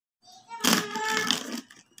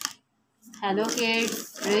Hello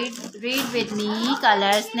kids, read with me.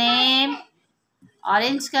 Colors name: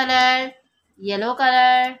 orange color, yellow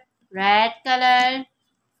color, red color,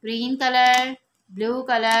 green color, blue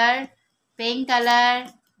color, pink color,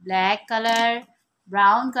 black color,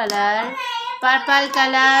 brown color, purple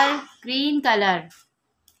color, green color.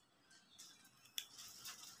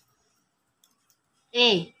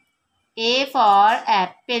 A. A for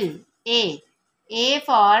apple. A. A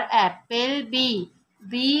for apple. B.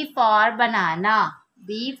 B for banana.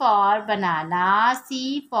 B for banana.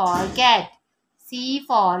 C for cat. C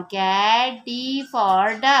for cat. D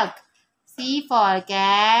for duck. C for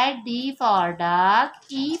cat. D for duck.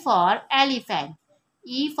 E for elephant.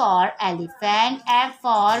 E for elephant. F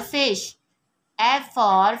for fish. F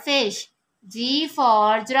for fish. G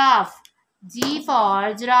for giraffe. G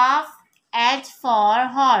for giraffe. H for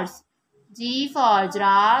horse. G for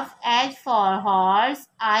giraffe. H for horse.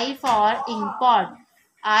 I for import.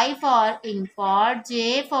 I for import.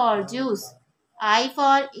 J for juice. I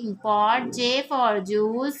for import. J for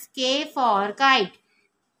juice. K for kite.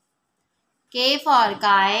 K for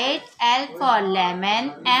kite. L for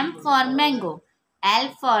lemon. M for mango. L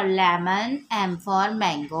for lemon. M for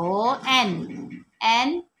mango. N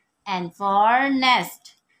for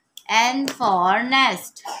nest. N for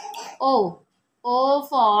nest. O. O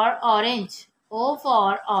for orange. O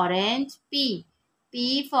for orange. P.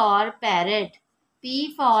 P for parrot.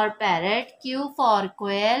 P for parrot. Q for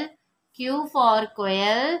quail. Q for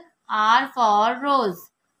quail. R for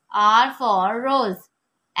rose. R for rose.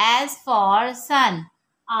 S for sun.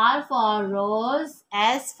 R for rose.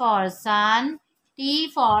 S for sun.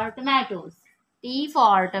 T for tomatoes. T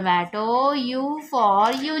for tomato. U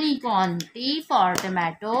for unicorn. T for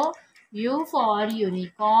tomato. U for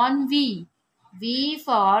unicorn. V. V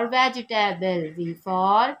for vegetable. V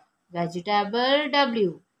for vegetable.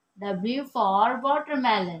 W. W for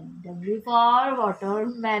watermelon. W for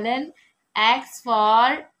watermelon. X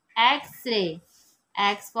for X-ray.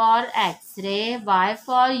 X for X-ray. Y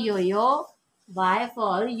for yo-yo. Y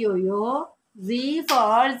for yo-yo. Z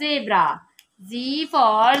for zebra. Z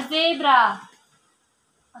for zebra.